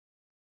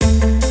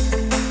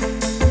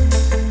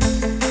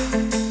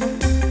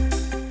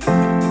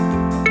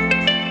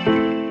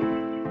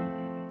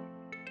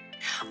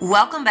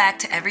Welcome back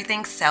to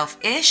Everything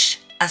Self-ish,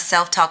 a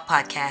self-talk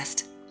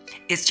podcast.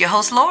 It's your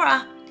host,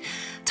 Laura.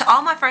 To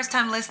all my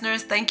first-time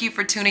listeners, thank you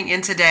for tuning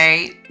in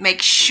today.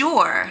 Make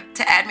sure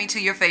to add me to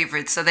your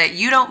favorites so that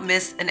you don't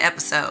miss an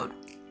episode.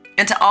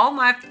 And to all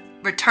my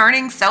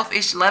returning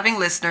selfish loving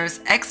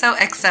listeners,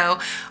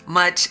 XOXO,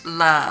 much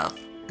love.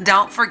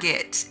 Don't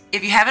forget,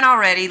 if you haven't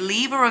already,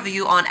 leave a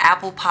review on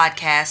Apple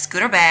Podcasts,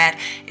 good or bad.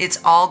 It's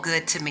all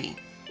good to me.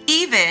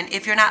 Even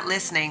if you're not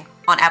listening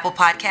on Apple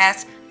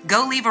Podcasts,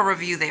 go leave a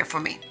review there for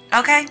me,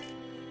 okay?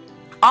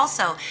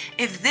 Also,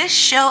 if this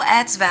show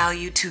adds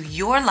value to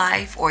your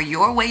life or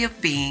your way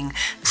of being,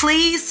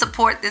 please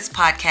support this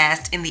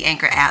podcast in the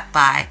Anchor app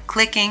by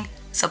clicking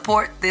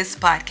support this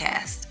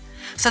podcast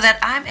so that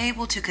I'm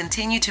able to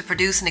continue to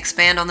produce and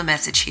expand on the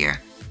message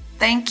here.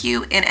 Thank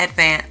you in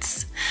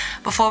advance.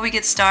 Before we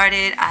get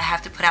started, I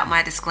have to put out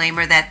my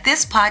disclaimer that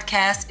this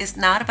podcast is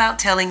not about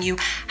telling you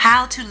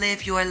how to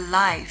live your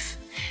life.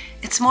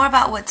 It's more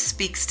about what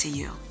speaks to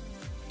you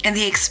and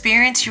the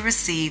experience you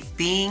receive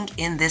being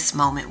in this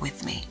moment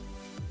with me.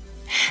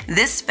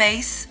 This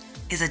space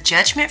is a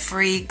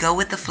judgment-free,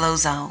 go-with-the-flow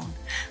zone.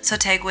 So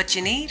take what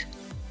you need,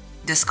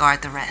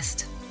 discard the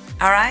rest.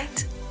 All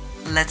right,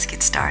 let's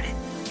get started.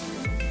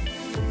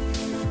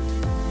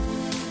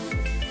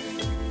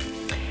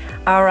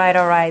 All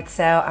right.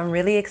 So I'm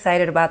really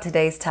excited about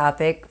today's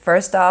topic.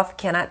 First off,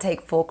 cannot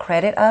take full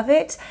credit of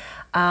it.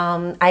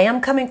 I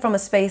am coming from a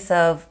space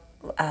of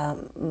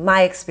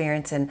my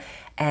experience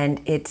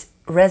and it's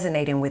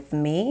resonating with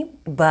me,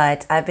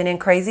 but I've been in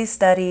crazy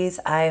studies.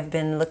 I've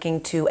been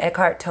looking to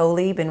Eckhart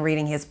Tolle, been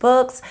reading his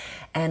books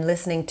and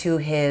listening to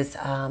his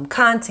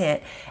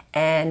content,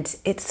 and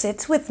it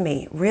sits with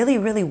me really,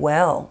 really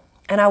well.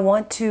 And I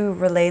want to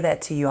relay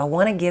that to you. I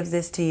want to give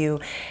this to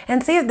you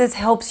and see if this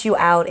helps you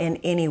out in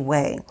any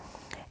way.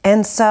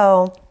 And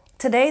so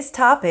today's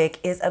topic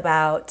is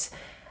about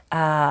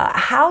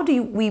how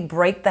do we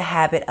break the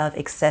habit of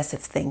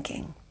excessive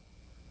thinking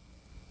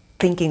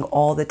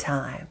all the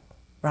time.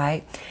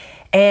 Right?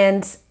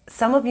 And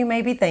some of you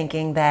may be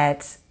thinking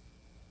that,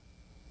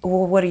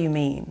 well, what do you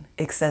mean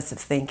excessive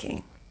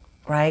thinking?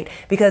 Right?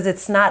 Because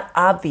it's not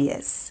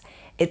obvious.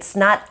 It's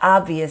not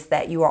obvious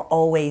that you are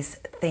always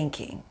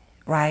thinking,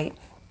 right?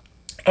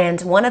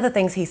 And one of the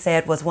things he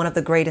said was one of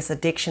the greatest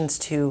addictions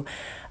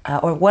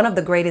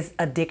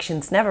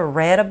never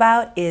read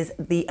about is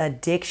the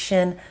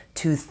addiction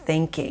to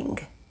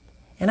thinking.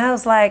 And I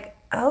was like,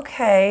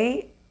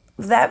 okay,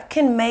 that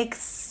can make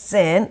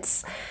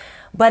sense.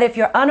 But if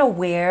you're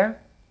unaware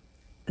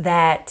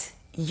that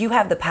you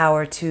have the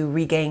power to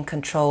regain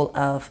control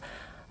of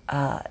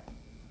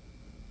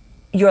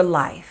your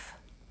life,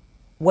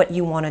 what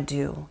you want to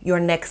do, your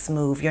next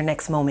move, your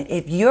next moment,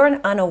 if you're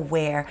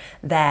unaware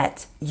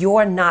that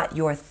you're not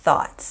your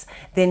thoughts,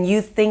 then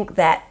you think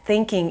that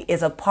thinking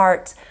is a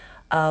part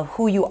of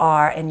who you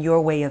are and your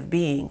way of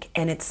being,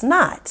 and it's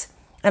not.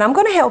 And I'm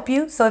going to help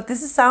you. So if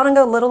this is sounding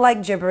a little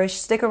like gibberish,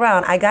 stick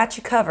around. I got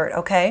you covered,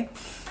 okay?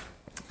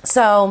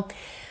 So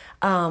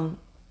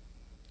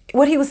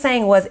what he was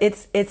saying was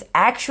it's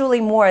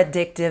actually more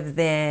addictive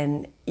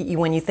than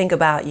when you think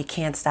about you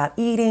can't stop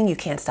eating, you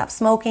can't stop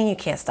smoking, you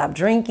can't stop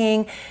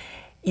drinking.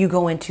 You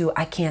go into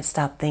I can't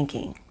stop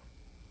thinking,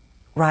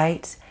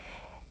 right?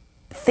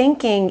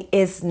 Thinking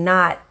is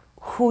not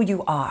who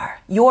you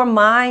are. Your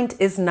mind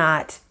is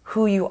not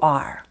who you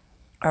are,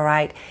 all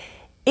right?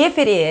 If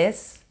it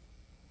is,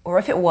 or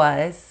if it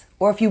was,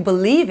 or if you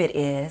believe it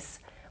is,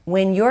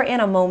 when you're in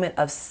a moment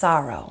of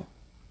sorrow,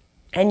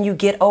 and you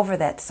get over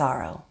that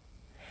sorrow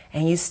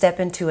and you step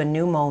into a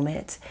new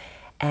moment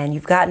and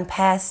you've gotten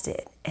past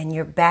it and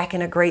you're back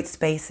in a great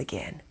space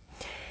again.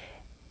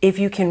 If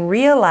you can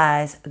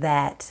realize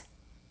that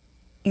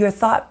your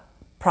thought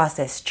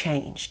process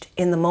changed.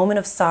 In the moment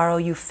of sorrow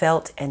you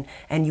felt and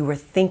you were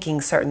thinking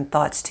certain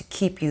thoughts to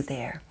keep you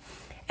there.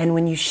 And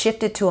when you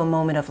shifted to a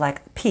moment of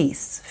like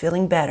peace,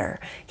 feeling better,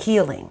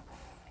 healing,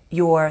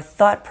 your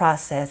thought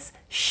process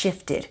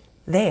shifted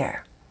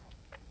there.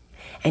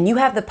 And you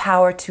have the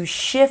power to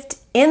shift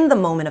in the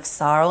moment of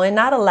sorrow and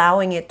not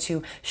allowing it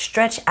to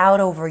stretch out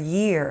over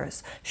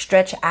years,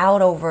 stretch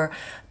out over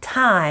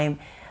time,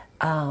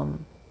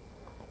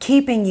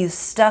 keeping you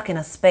stuck in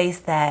a space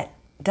that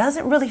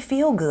doesn't really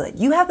feel good.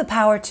 You have the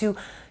power to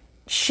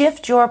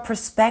shift your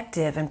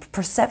perspective and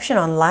perception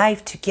on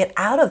life to get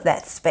out of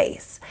that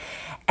space.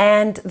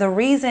 And the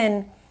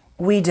reason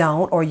we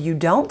don't, or you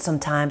don't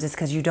sometimes, is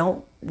because you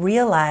don't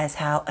realize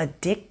how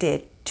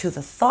addicted to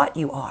the thought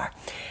you are.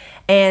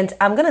 And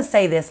I'm going to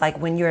say this, like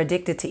when you're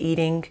addicted to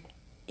eating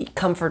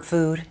comfort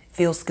food,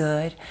 feels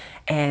good,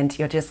 and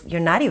you're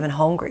not even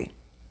hungry.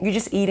 You're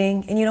just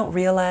eating and you don't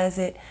realize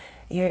it.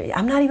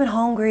 I'm not even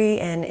hungry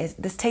and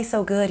this tastes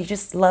so good. You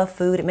just love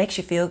food. It makes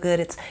you feel good.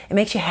 It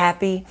makes you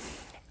happy.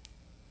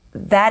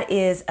 That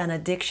is an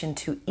addiction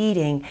to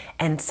eating,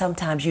 and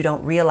sometimes you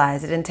don't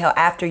realize it until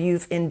after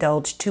you've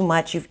indulged too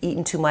much, you've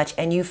eaten too much,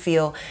 and you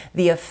feel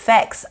the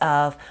effects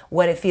of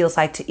what it feels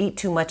like to eat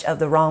too much of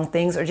the wrong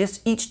things or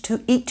just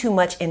eat too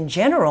much in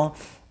general.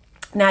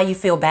 Now you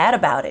feel bad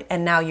about it,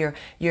 and now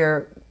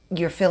you're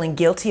you're feeling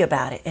guilty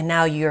about it, and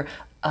now you're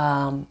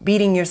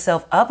beating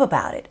yourself up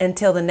about it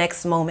until the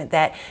next moment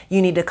that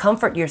you need to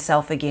comfort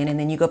yourself again, and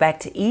then you go back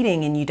to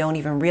eating and you don't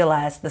even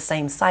realize the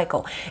same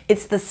cycle.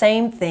 It's the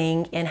same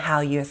thing in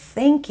how you're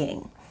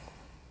thinking.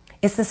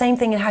 It's the same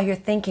thing in how you're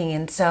thinking.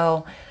 And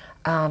so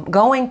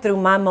going through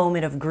my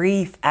moment of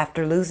grief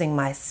after losing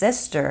my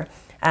sister,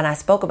 and I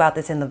spoke about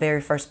this in the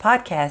very first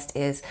podcast,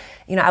 is,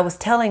 I was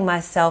telling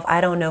myself,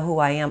 I don't know who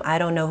I am. I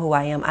don't know who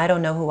I am. I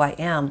don't know who I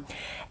am.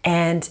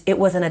 And it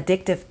was an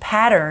addictive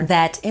pattern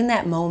that in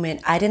that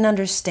moment, I didn't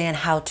understand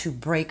how to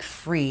break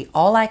free.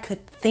 All I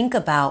could think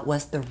about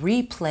was the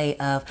replay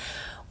of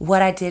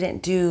what I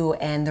didn't do,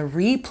 and the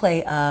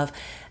replay of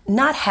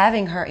not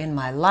having her in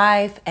my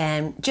life,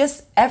 and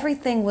just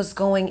everything was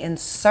going in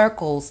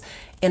circles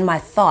in my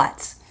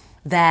thoughts,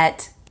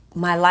 that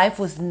my life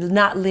was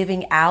not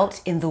living out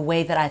in the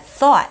way that I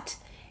thought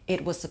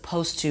it was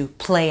supposed to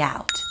play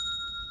out.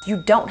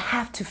 You don't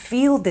have to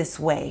feel this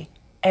way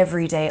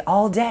every day,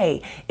 all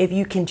day, if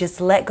you can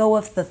just let go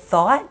of the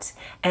thought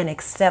and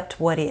accept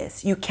what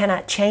is. You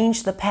cannot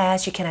change the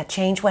past. You cannot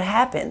change what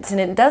happens.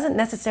 And it doesn't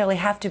necessarily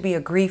have to be a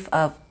grief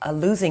of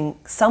losing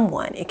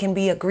someone. It can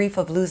be a grief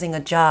of losing a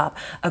job,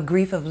 a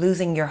grief of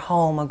losing your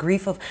home, a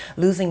grief of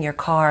losing your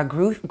car, a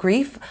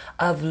grief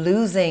of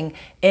losing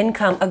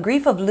income, a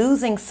grief of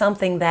losing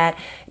something that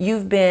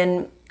you've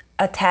been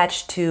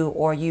attached to,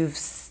 or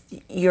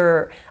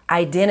your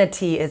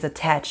identity is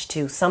attached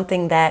to,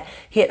 something that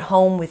hit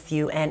home with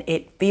you, and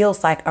it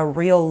feels like a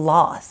real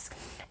loss.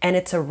 And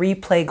it's a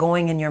replay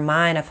going in your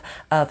mind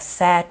of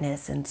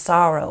sadness and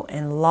sorrow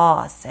and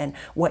loss and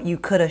what you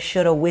coulda,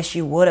 shoulda, wish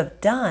you would have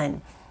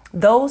done.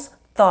 Those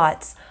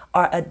thoughts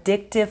are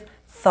addictive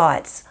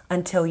thoughts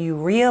until you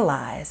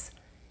realize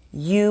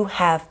you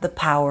have the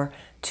power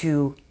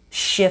to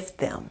shift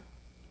them.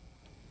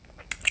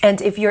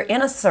 And if you're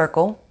in a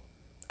circle,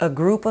 a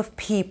group of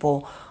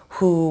people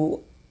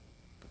who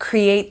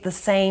create the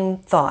same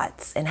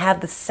thoughts and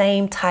have the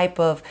same type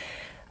of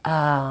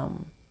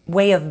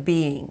way of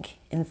being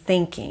and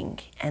thinking,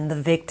 and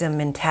the victim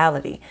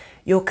mentality,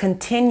 you'll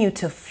continue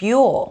to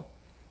fuel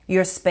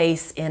your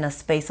space in a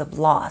space of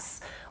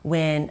loss.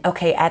 When,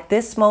 okay, at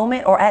this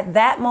moment or at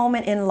that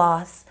moment in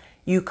loss,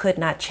 you could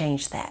not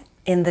change that.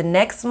 In the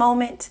next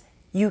moment,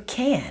 you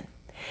can.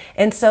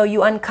 And so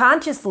you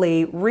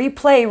unconsciously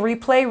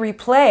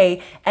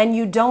replay, and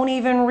you don't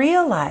even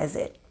realize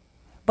it.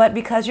 But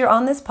because you're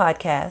on this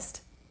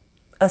podcast,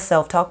 a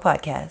self-talk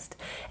podcast,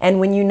 and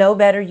when you know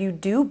better, you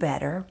do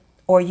better,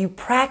 or you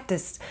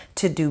practice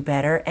to do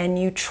better, and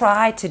you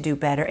try to do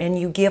better, and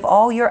you give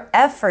all your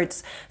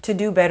efforts to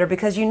do better,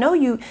 because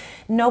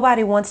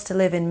nobody wants to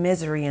live in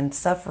misery and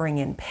suffering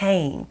and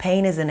pain.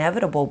 Pain is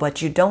inevitable,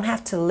 but you don't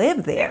have to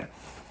live there.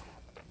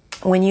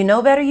 When you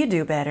know better, you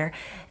do better,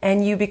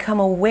 and you become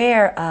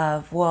aware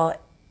of, well,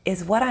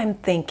 is what I'm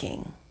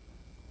thinking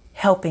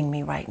helping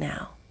me right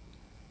now?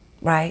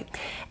 Right?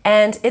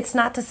 And it's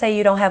not to say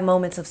you don't have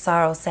moments of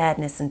sorrow,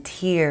 sadness, and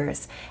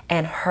tears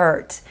and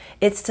hurt.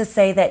 It's to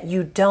say that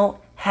you don't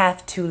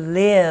have to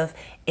live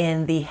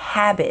in the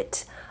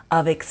habit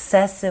of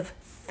excessive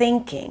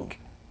thinking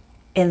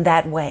in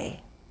that way.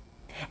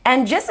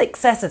 And just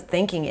excessive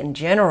thinking in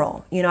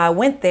general. I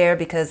went there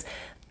because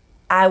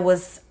I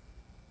was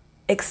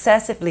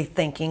excessively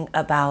thinking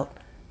about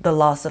the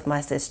loss of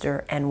my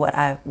sister and what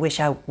I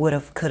wish I would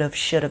have, could have,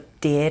 should have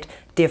did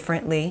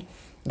differently,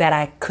 that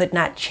I could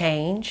not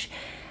change.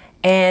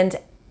 And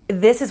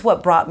this is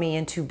what brought me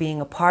into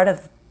being a part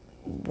of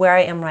where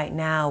I am right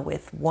now,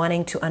 with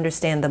wanting to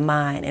understand the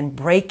mind and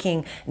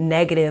breaking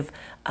negative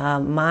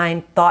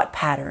mind thought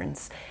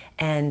patterns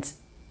and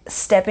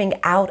stepping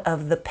out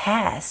of the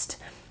past,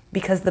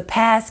 because the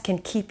past can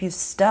keep you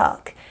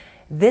stuck.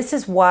 This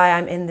is why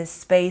I'm in this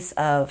space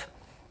of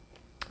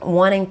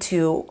wanting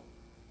to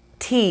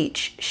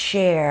teach,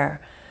 share,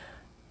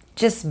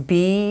 just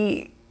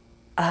be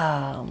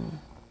in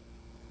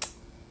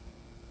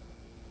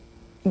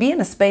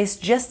a space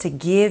just to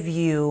give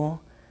you,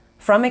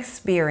 from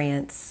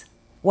experience,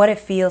 what it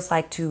feels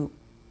like to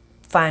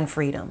find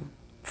freedom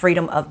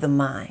of the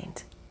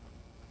mind.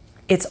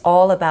 It's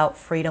all about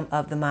freedom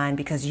of the mind,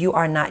 because you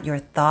are not your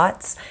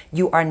thoughts.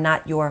 You are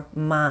not your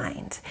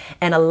mind.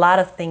 And a lot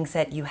of things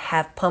that you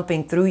have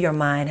pumping through your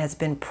mind has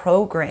been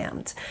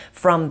programmed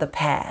from the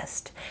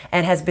past,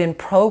 and has been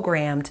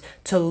programmed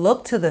to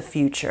look to the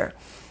future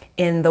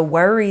in the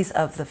worries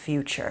of the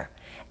future.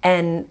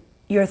 And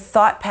your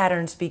thought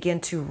patterns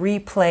begin to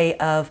replay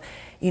of,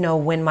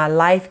 when my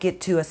life get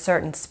to a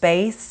certain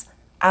space,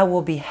 I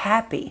will be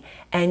happy.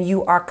 And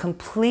you are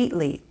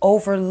completely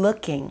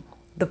overlooking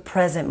the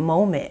present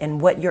moment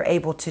and what you're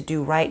able to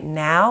do right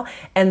now,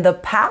 and the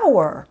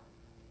power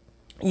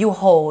you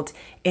hold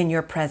in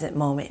your present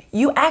moment.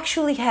 You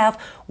actually have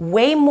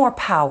way more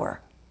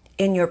power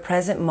in your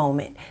present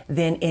moment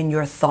than in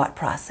your thought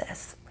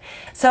process.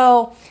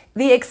 So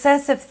the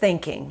excessive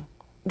thinking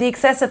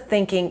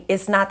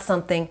is not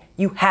something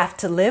you have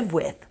to live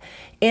with.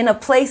 In a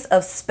place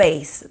of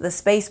space, the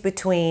space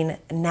between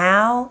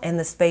now and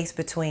the space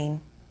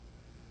between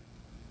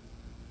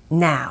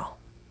now,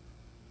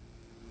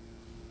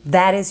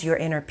 That is your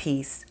inner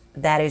peace.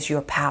 That is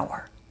your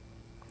power.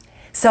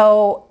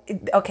 So,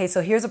 okay,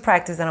 so here's a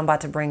practice that I'm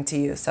about to bring to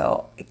you.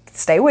 So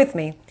stay with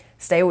me.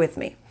 Stay with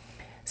me.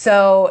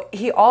 So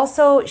he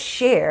also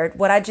shared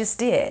what I just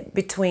did.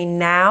 Between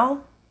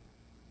now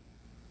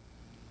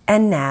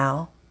and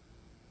now,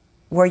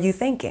 were you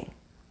thinking?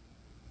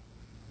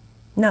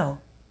 No.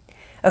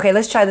 Okay,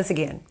 let's try this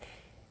again.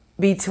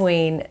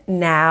 Between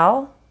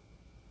now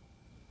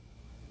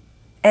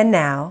and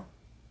now,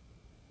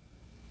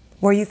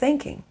 were you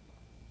thinking?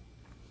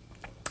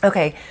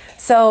 Okay,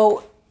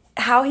 so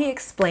how he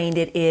explained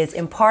it is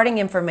imparting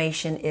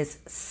information is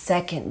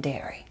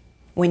secondary.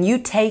 When you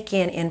take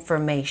in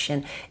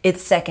information,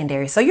 it's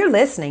secondary. So you're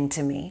listening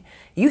to me,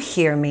 you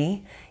hear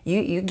me,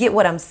 you get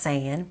what I'm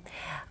saying.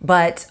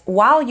 But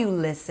while you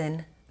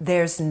listen,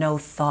 there's no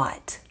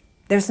thought.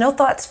 There's no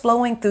thoughts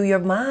flowing through your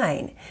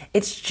mind.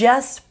 It's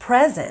just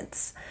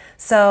presence.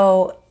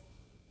 So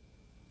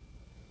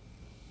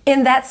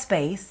in that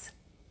space,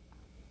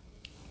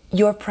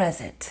 you're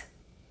present.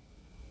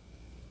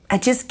 I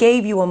just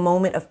gave you a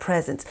moment of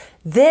presence.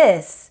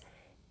 This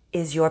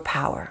is your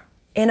power.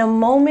 In a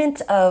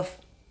moment of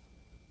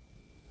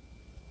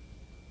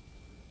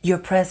you're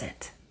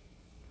present.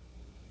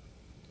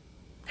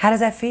 How does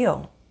that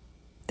feel?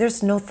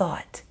 There's no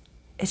thought.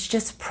 It's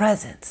just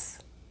presence.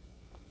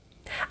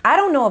 I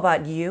don't know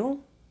about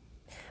you,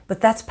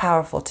 but that's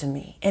powerful to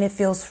me. And it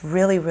feels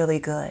really, really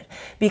good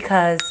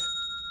because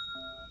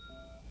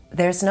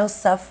there's no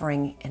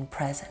suffering in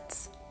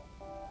presence.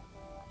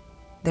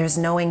 There's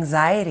no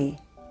anxiety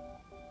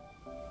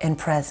in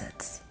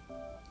presence.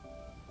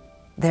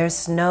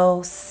 There's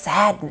no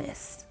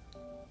sadness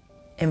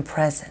in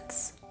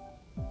presence.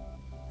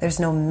 There's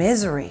no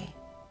misery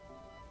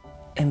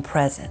in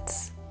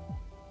presence.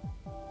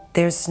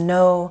 There's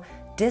no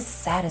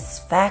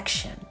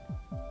dissatisfaction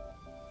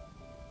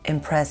in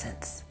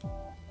presence.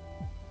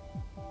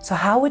 So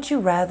how would you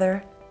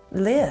rather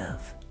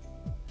live?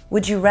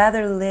 Would you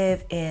rather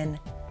live in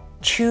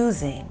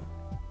choosing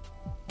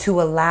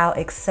to allow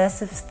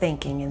excessive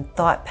thinking and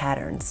thought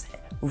patterns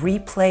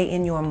replay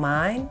in your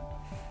mind?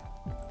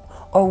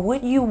 Or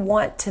would you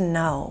want to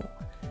know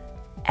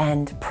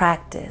and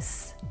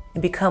practice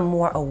and become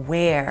more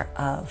aware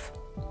of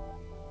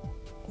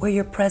where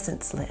your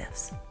presence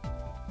lives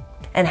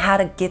and how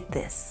to get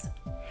this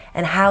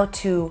and how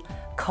to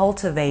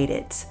cultivate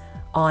it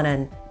on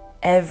an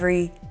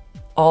every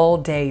all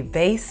day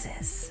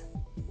basis,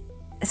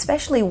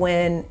 especially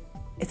when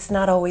it's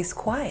not always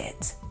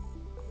quiet?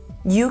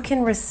 You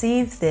can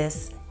receive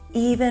this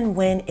even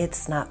when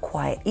it's not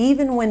quiet,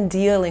 even when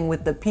dealing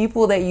with the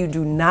people that you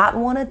do not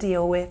want to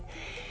deal with.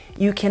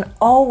 You can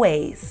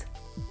always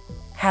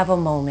have a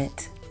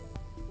moment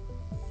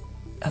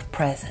of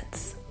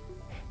presence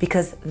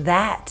because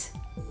that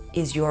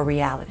is your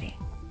reality.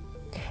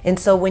 And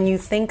so when you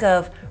think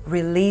of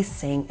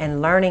releasing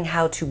and learning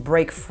how to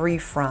break free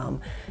from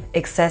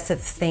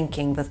excessive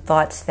thinking, the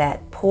thoughts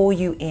that pull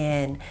you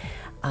in,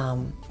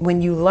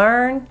 when you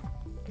learn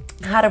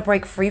how to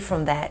break free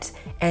from that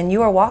and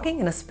you are walking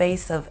in a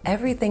space of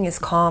everything is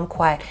calm,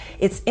 quiet,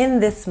 it's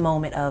in this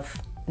moment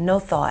of no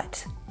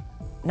thought,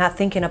 not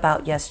thinking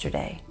about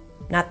yesterday,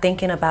 not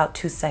thinking about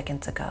 2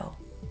 seconds ago,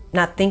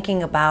 not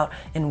thinking about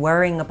and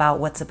worrying about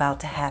what's about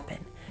to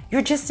happen.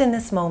 You're just in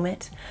this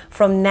moment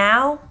from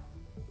now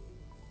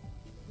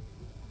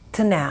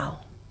to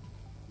now.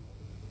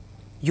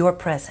 You're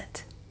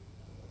present.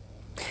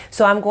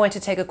 So I'm going to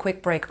take a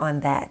quick break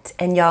on that.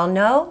 And y'all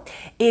know,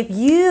 if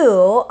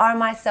you are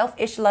my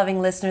selfish loving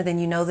listener, then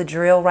you know the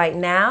drill right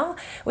now.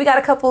 We got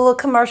a couple of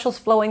commercials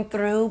flowing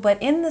through,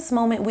 but in this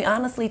moment, we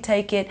honestly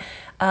take it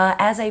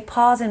as a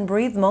pause and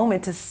breathe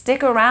moment to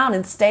stick around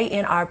and stay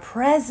in our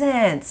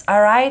presence.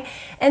 All right.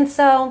 And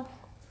so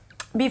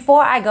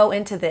before I go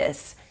into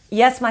this,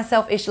 yes, my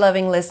selfish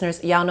loving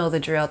listeners, y'all know the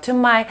drill. To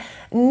my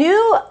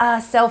new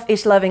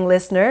selfish loving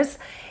listeners,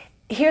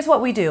 here's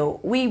what we do.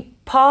 We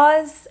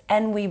pause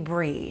and we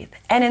breathe.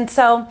 And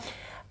so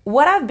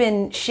what I've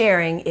been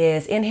sharing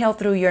is inhale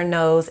through your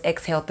nose,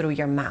 exhale through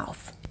your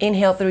mouth.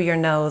 Inhale through your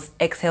nose,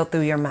 exhale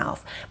through your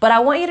mouth. But I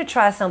want you to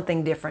try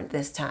something different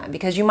this time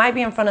because you might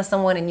be in front of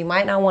someone and you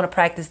might not want to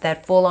practice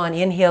that full on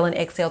inhale and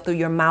exhale through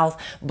your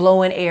mouth,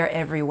 blowing air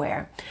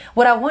everywhere.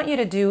 What I want you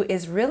to do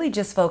is really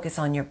just focus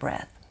on your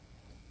breath.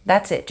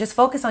 That's it. Just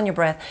focus on your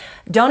breath.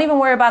 Don't even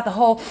worry about the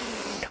whole,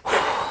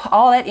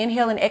 all that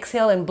inhale and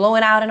exhale and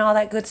blowing out and all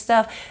that good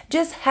stuff.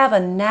 Just have a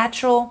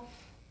natural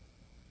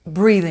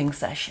breathing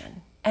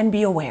session and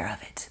be aware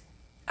of it.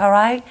 All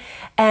right.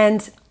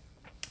 And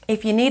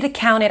if you need to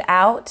count it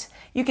out,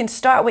 you can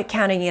start with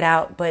counting it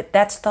out, but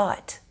that's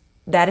thought.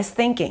 That is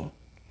thinking.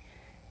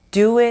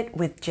 Do it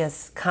with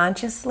just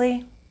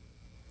consciously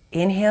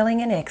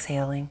inhaling and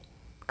exhaling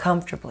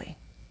comfortably.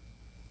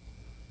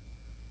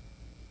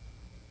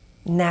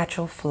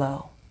 Natural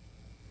flow.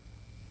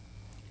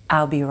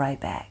 I'll be right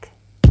back.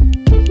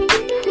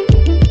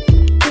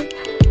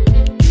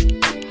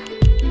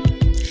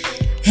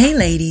 Hey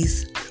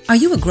ladies, are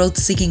you a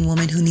growth-seeking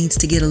woman who needs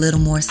to get a little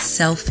more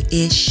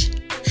selfish?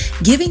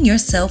 Giving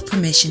yourself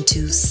permission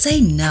to say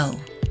no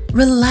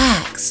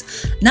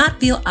relax, not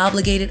feel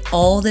obligated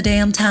all the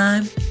damn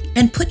time,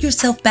 and put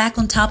yourself back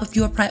on top of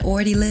your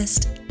priority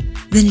list?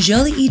 Then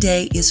Jolie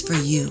Ide is for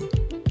you.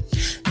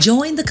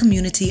 Join the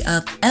community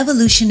of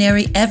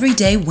evolutionary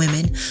everyday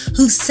women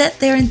who set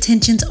their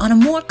intentions on a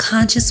more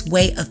conscious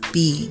way of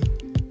being.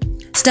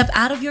 Step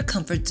out of your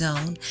comfort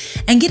zone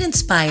and get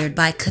inspired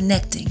by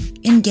connecting,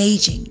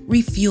 engaging,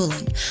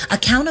 refueling,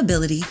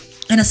 accountability,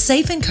 and a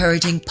safe,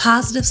 encouraging,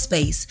 positive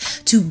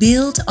space to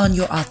build on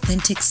your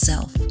authentic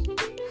self.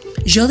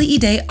 Jolie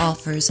Ide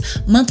offers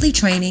monthly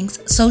trainings,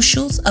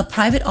 socials, a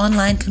private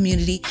online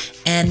community,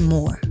 and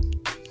more.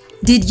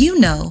 Did you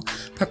know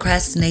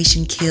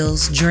procrastination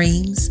kills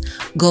dreams,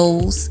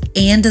 goals,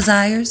 and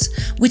desires,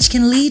 which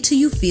can lead to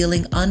you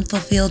feeling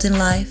unfulfilled in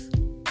life?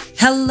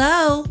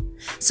 Hello!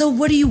 So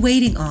what are you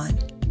waiting on?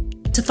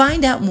 To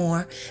find out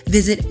more,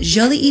 visit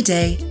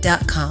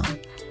jolieide.com.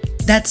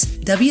 That's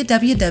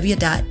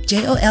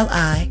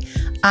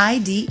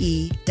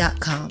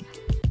www.jolieide.com.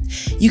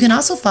 You can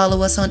also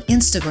follow us on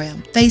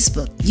Instagram,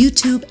 Facebook,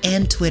 YouTube,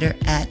 and Twitter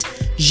at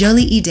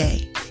Jolie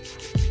Ide.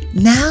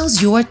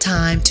 Now's your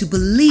time to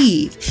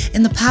believe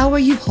in the power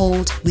you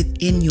hold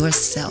within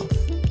yourself.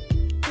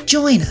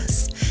 Join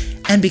us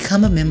and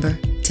become a member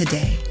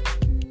today.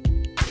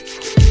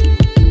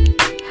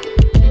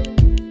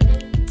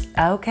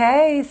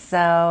 Okay,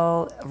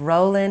 so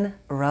rolling.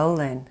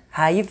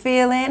 How you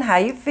feeling?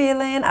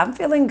 I'm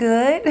feeling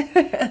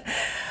good.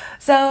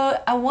 So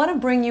I want to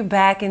bring you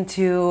back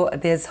into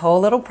this whole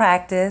little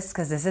practice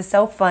because this is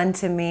so fun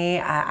to me.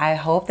 I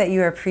hope that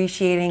you're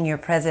appreciating your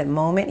present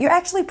moment. You're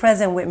actually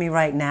present with me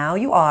right now.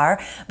 You are,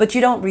 but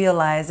you don't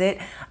realize it.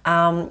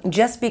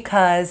 Just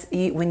because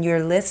when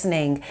you're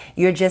listening,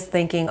 you're just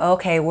thinking,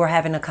 okay, we're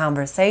having a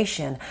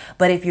conversation.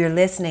 But if you're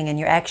listening and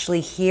you're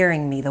actually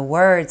hearing me, the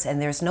words,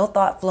 and there's no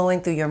thought flowing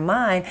through your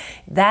mind,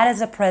 that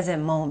is a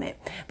present moment.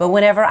 But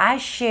whenever I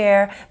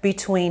share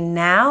between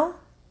now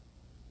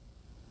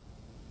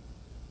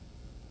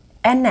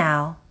and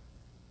now,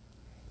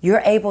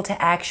 you're able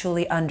to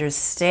actually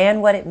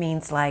understand what it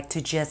means like to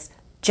just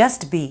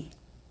be.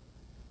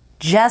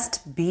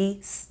 Just be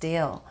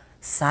still,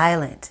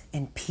 silent,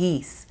 in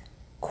peace,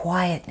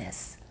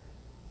 quietness,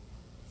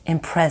 in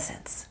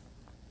presence,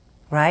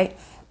 right?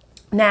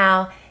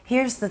 Now,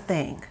 here's the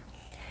thing.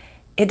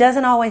 It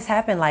doesn't always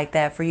happen like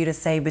that for you to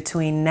say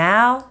between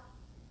now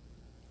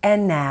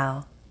and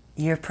now,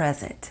 you're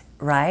present,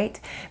 right?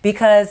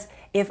 Because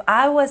if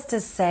I was to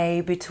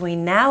say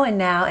between now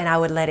and I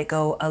would let it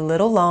go a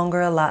little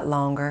longer, a lot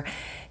longer,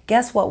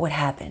 guess what would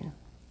happen?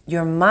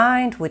 Your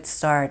mind would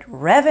start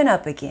revving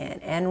up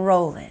again and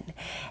rolling.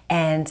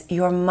 And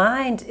your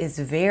mind is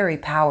very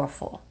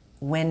powerful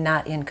when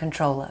not in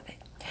control of it.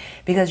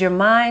 Because your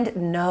mind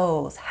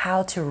knows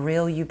how to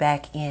reel you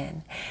back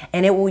in.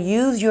 And it will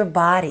use your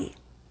body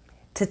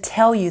to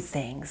tell you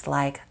things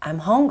like, I'm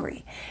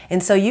hungry.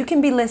 And so you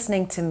can be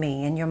listening to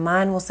me and your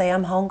mind will say,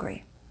 I'm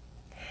hungry.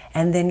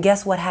 And then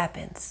guess what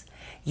happens?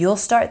 You'll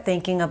start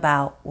thinking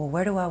about, well,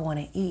 where do I want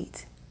to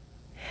eat?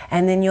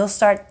 And then you'll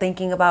start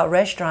thinking about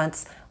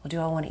restaurants. Well, do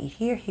I want to eat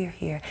here, here,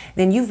 here?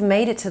 Then you've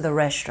made it to the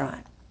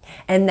restaurant.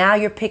 And now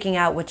you're picking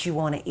out what you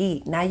want to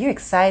eat. Now you're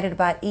excited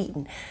about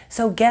eating.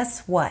 So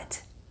guess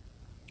what?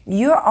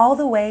 You're all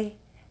the way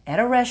at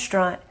a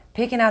restaurant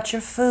picking out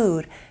your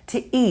food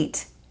to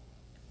eat.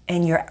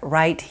 And you're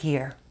right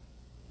here.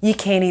 You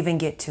can't even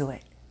get to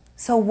it.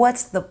 So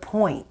what's the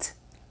point?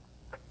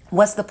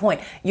 What's the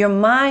point? Your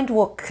mind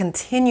will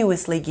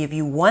continuously give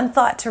you one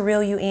thought to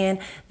reel you in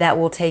that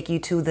will take you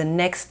to the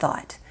next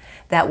thought.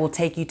 That will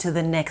take you to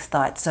the next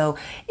thought. So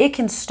it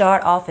can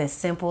start off as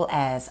simple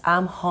as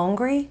I'm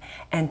hungry,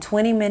 and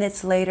 20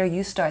 minutes later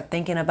you start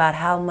thinking about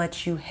how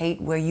much you hate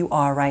where you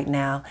are right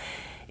now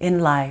in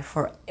life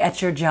or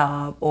at your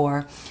job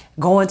or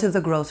going to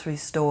the grocery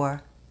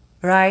store,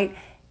 right?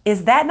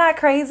 Is that not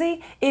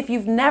crazy? If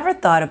you've never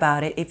thought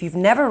about it, if you've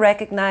never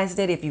recognized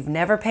it, if you've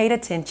never paid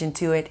attention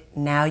to it,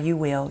 now you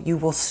will. You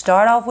will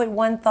start off with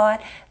one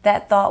thought.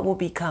 That thought will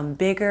become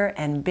bigger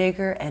and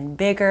bigger and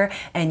bigger,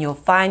 and you'll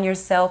find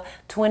yourself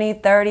 20,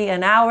 30,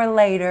 an hour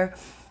later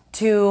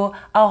to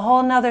a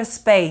whole nother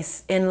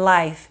space in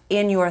life,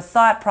 in your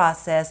thought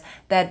process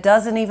that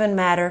doesn't even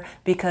matter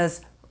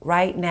because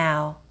right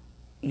now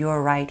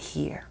you're right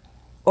here.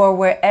 Or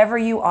wherever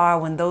you are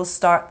when those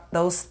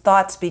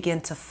thoughts begin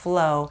to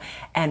flow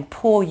and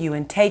pull you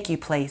and take you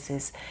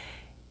places,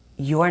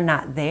 you're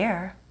not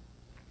there.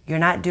 You're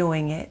not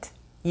doing it.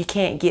 You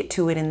can't get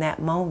to it in that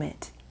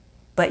moment,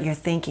 but you're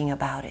thinking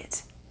about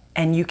it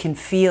and you can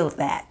feel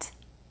that.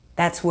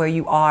 That's where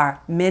you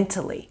are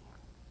mentally,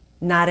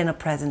 not in a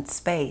present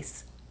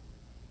space,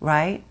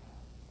 right?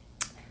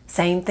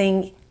 Same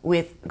thing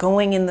with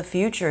going in the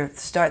future.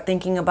 Start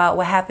thinking about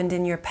what happened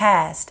in your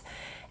past.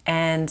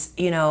 And,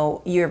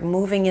 you're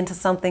moving into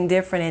something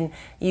different and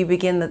you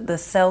begin the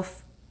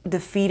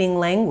self-defeating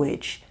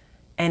language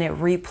and it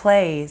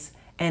replays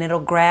and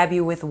it'll grab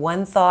you with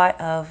one thought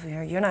of,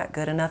 you're not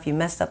good enough. You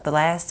messed up the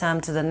last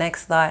time, to the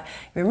next thought.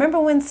 Remember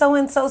when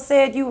so-and-so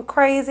said you were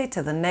crazy,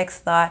 to the next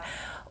thought.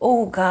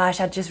 oh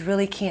gosh, I just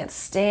really can't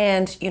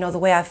stand, the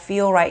way I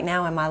feel right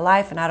now in my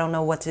life, and I don't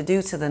know what to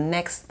do, to the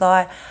next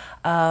thought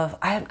of,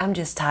 I'm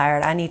just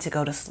tired, I need to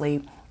go to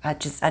sleep.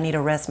 I need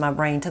to rest my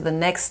brain. To the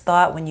next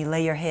thought, when you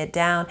lay your head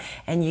down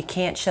and you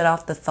can't shut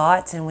off the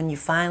thoughts, and when you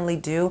finally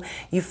do,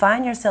 you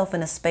find yourself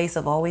in a space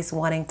of always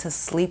wanting to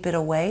sleep it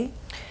away,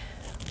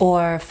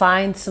 or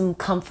find some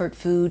comfort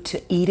food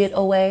to eat it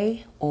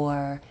away,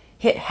 or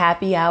hit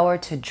happy hour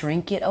to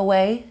drink it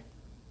away.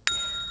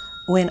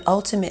 When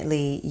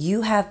ultimately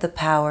you have the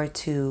power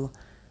to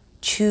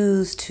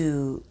choose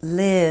to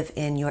live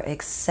in your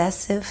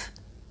excessive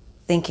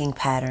thinking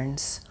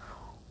patterns,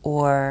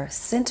 or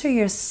center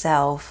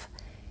yourself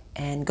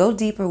and go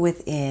deeper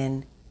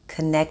within,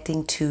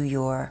 connecting to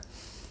your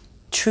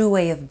true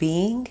way of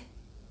being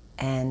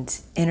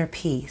and inner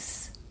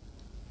peace.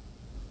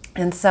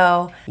 And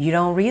so you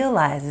don't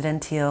realize it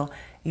until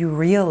you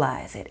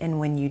realize it. And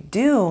when you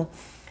do,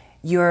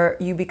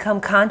 you become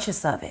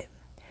conscious of it.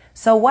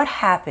 So what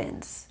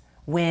happens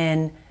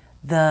when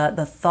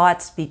the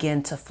thoughts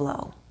begin to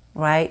flow?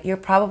 Right? You're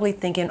probably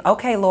thinking,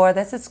 okay, Laura,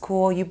 this is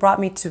cool. You brought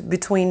me to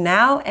between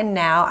now and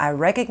now. I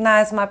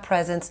recognize my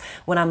presence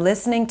when I'm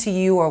listening to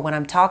you or when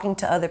I'm talking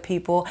to other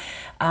people,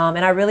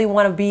 and I really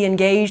want to be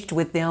engaged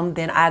with them.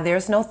 Then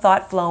there's no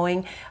thought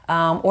flowing,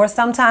 or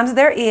sometimes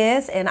there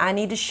is, and I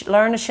need to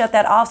learn to shut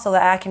that off so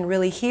that I can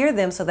really hear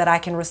them, so that I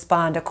can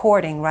respond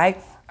according. Right?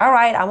 All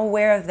right, I'm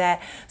aware of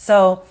that.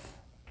 So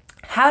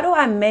how do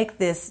I make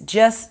this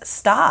just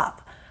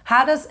stop?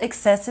 How does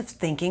excessive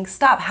thinking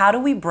stop? How do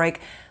we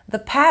break the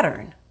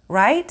pattern,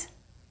 right?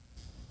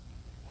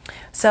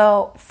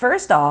 So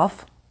first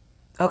off,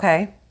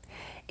 okay,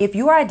 if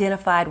you are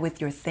identified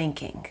with your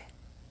thinking,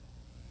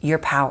 you're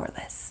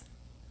powerless.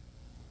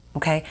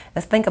 Okay,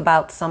 let's think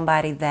about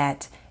somebody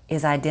that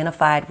is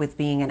identified with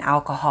being an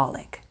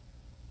alcoholic.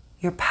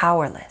 You're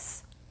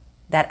powerless.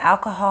 That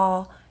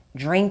alcohol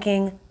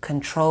drinking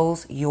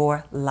controls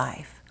your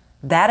life.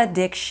 That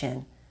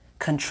addiction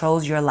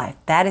controls your life.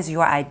 That is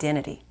your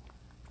identity,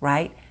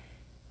 right?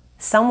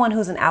 Someone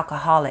who's an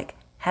alcoholic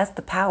has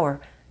the power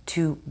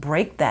to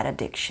break that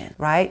addiction,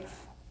 right?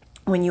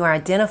 When you are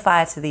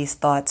identified to these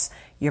thoughts,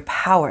 you're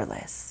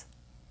powerless.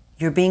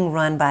 You're being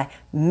run by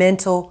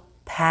mental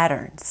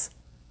patterns.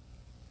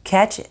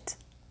 Catch it.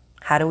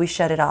 How do we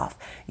shut it off?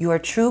 Your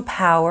true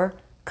power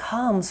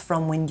comes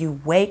from when you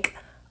wake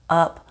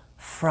up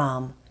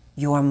from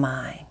your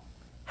mind.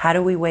 How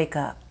do we wake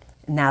up?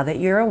 Now that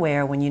you're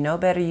aware, when you know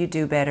better, you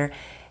do better,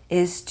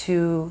 is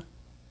to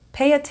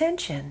pay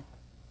attention.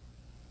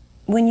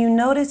 When you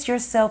notice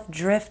yourself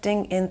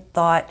drifting in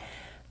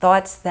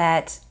thoughts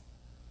that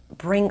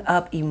bring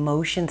up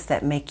emotions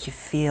that make you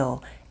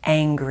feel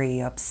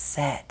angry,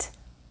 upset,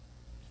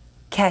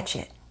 catch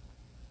it.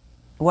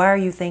 Why are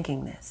you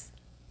thinking this?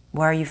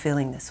 Why are you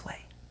feeling this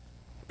way?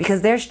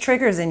 Because there's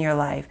triggers in your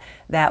life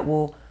that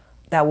will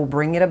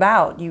bring it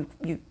about. You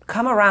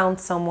come around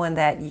someone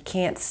that you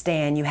can't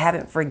stand, you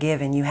haven't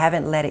forgiven, you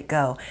haven't let it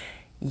go.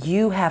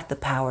 You have the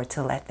power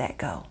to let that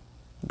go.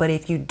 But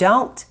if you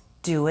don't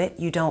do it,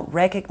 you don't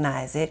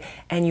recognize it,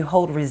 and you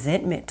hold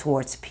resentment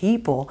towards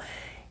people,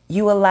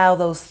 you allow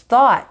those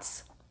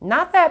thoughts,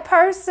 not that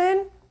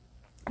person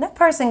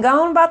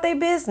gone about their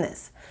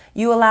business.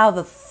 You allow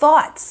the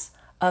thoughts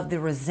of the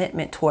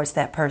resentment towards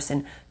that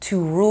person to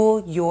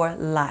rule your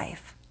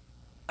life.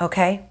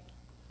 Okay?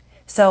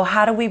 So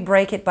how do we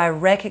break it? By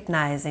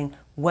recognizing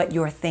what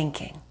you're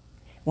thinking.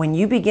 When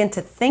you begin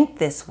to think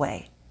this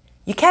way,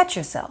 you catch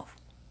yourself.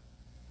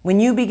 When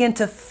you begin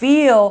to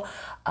feel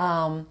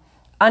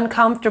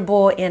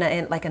uncomfortable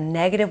in like a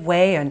negative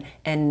way,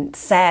 and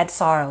sad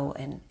sorrow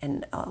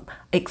and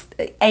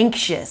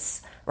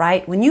anxious,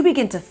 right? When you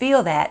begin to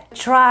feel that,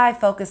 try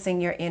focusing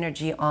your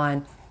energy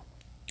on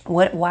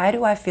why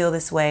do I feel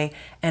this way,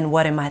 and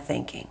what am I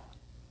thinking?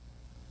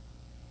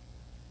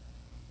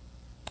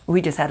 We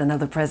just had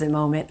another present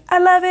moment. I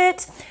love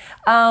it.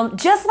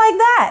 Just like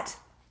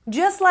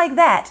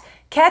that.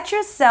 Catch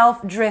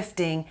yourself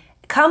drifting.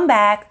 Come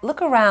back,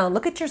 look around,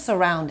 look at your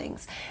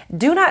surroundings.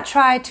 Do not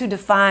try to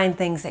define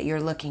things that you're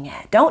looking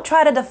at. Don't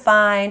try to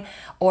define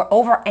or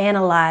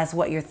overanalyze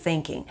what you're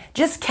thinking.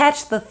 Just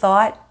catch the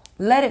thought,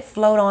 let it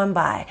float on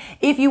by.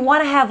 If you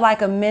want to have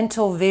like a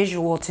mental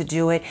visual to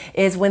do it,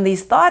 is when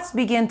these thoughts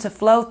begin to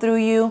flow through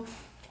you,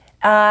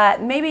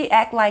 maybe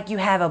act like you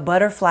have a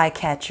butterfly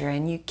catcher,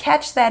 and you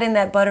catch that in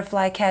that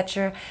butterfly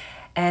catcher,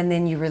 and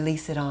then you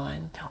release it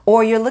on.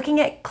 Or you're looking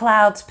at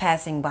clouds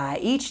passing by.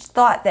 Each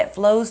thought that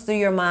flows through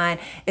your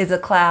mind is a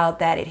cloud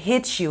that it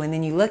hits you, and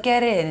then you look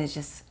at it and it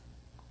just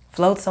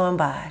floats on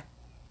by.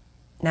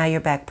 Now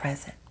you're back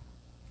present.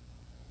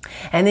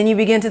 And then you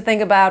begin to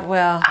think about,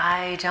 well,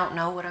 I don't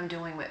know what I'm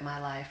doing with my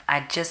life.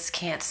 I just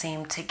can't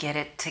seem to get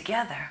it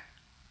together.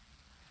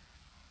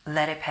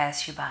 Let it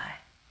pass you by.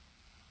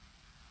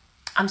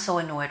 I'm so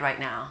annoyed right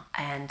now,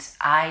 and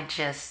I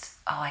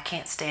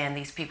can't stand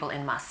these people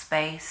in my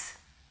space.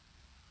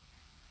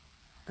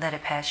 Let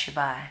it pass you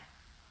by.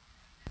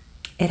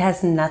 It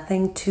has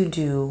nothing to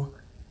do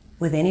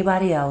with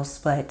anybody else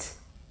but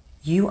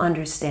you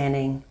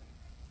understanding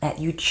that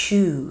you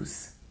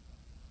choose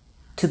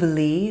to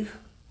believe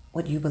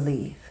what you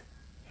believe,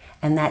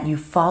 and that you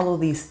follow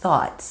these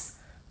thoughts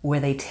where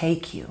they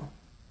take you.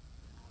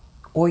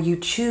 Or you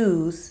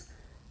choose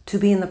to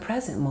be in the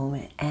present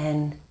moment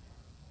and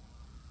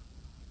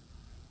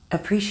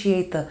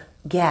appreciate the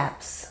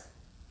gaps,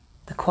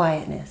 the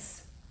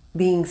quietness,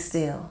 being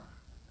still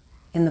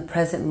in the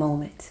present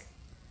moment,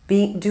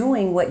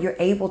 doing what you're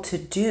able to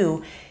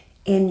do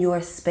in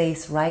your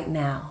space right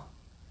now,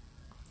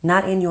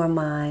 not in your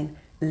mind,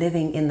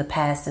 living in the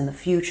past and the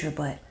future.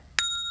 But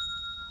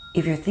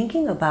if you're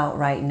thinking about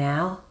right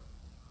now,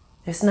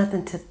 there's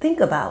nothing to think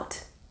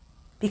about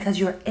because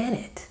you're in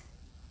it.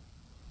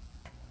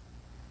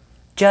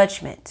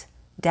 Judgment,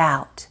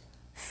 doubt,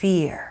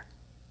 fear,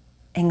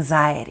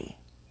 anxiety,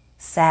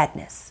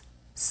 sadness,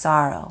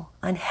 sorrow,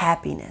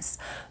 unhappiness,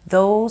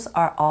 those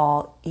are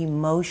all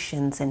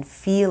emotions and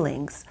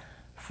feelings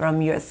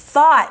from your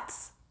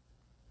thoughts.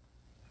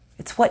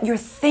 It's what you're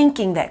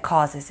thinking that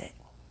causes it.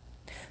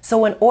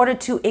 So in order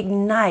to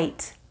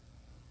ignite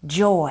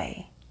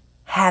joy,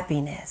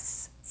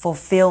 happiness,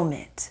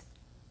 fulfillment,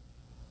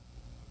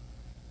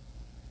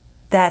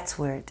 that's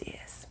where it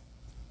is.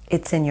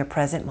 It's in your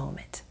present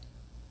moment.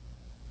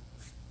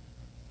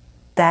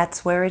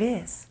 That's where it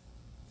is.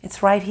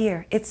 It's right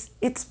here.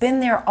 It's been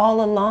there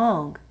all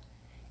along.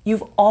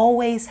 You've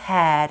always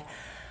had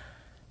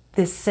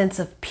this sense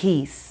of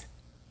peace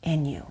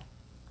in you.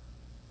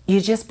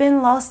 You've just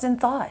been lost in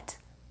thought.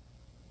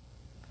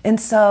 And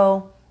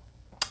so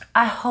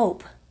I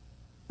hope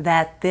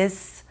that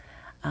this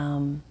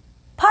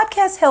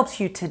podcast helps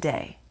you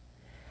today.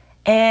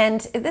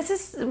 And this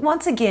is,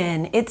 once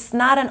again, it's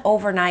not an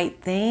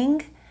overnight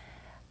thing.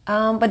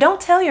 But don't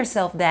tell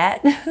yourself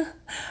that.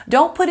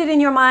 Don't put it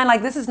in your mind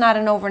like this is not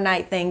an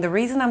overnight thing. The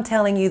reason I'm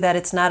telling you that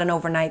it's not an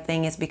overnight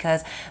thing is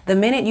because the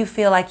minute you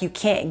feel like you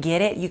can't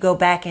get it, you go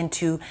back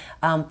into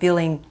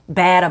feeling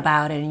bad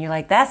about it. And you're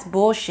like, that's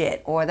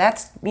bullshit, or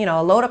that's,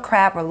 a load of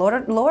crap, or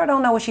Laura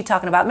don't know what she's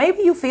talking about.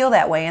 Maybe you feel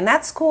that way, and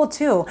that's cool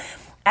too.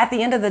 At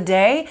the end of the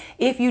day,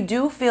 if you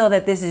do feel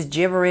that this is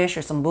gibberish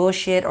or some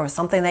bullshit or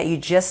something that you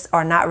just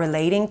are not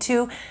relating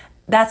to,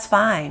 that's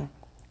fine.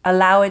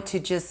 Allow it to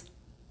just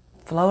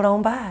float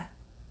on by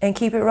and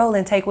keep it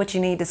rolling. Take what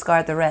you need,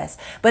 discard the rest.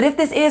 But if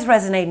this is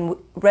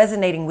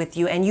resonating with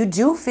you and you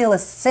do feel a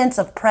sense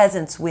of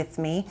presence with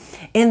me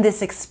in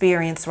this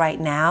experience right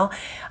now,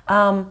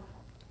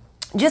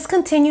 just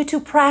continue to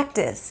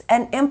practice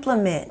and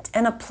implement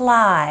and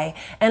apply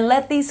and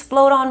let these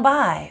float on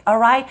by, all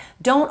right?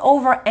 Don't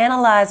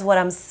overanalyze what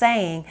I'm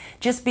saying.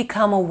 Just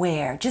become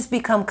aware. Just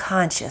become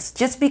conscious.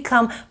 Just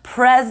become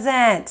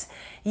present.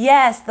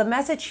 Yes, the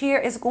message here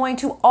is going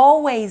to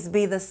always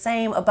be the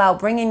same about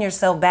bringing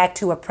yourself back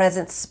to a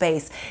present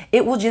space.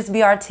 It will just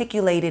be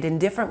articulated in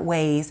different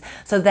ways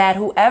so that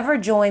whoever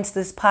joins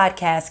this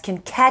podcast can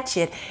catch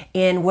it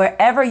in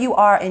wherever you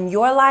are in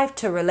your life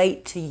to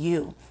relate to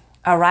you.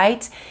 All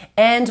right.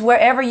 And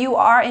wherever you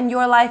are in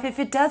your life, if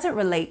it doesn't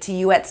relate to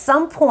you, at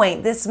some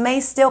point, this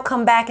may still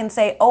come back and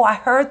say, oh, I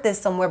heard this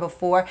somewhere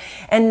before.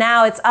 And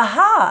now it's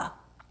aha.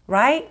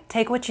 Right?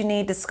 Take what you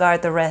need,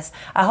 discard the rest.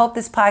 I hope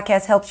this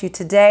podcast helps you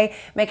today.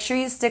 Make sure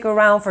you stick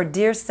around for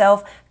Dear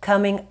Self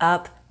coming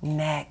up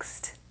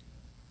next.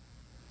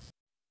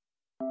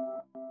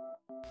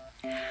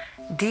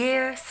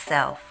 Dear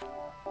Self,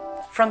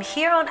 from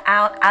here on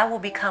out, I will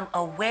become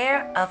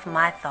aware of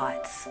my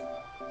thoughts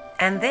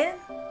and then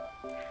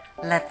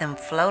let them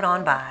float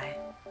on by.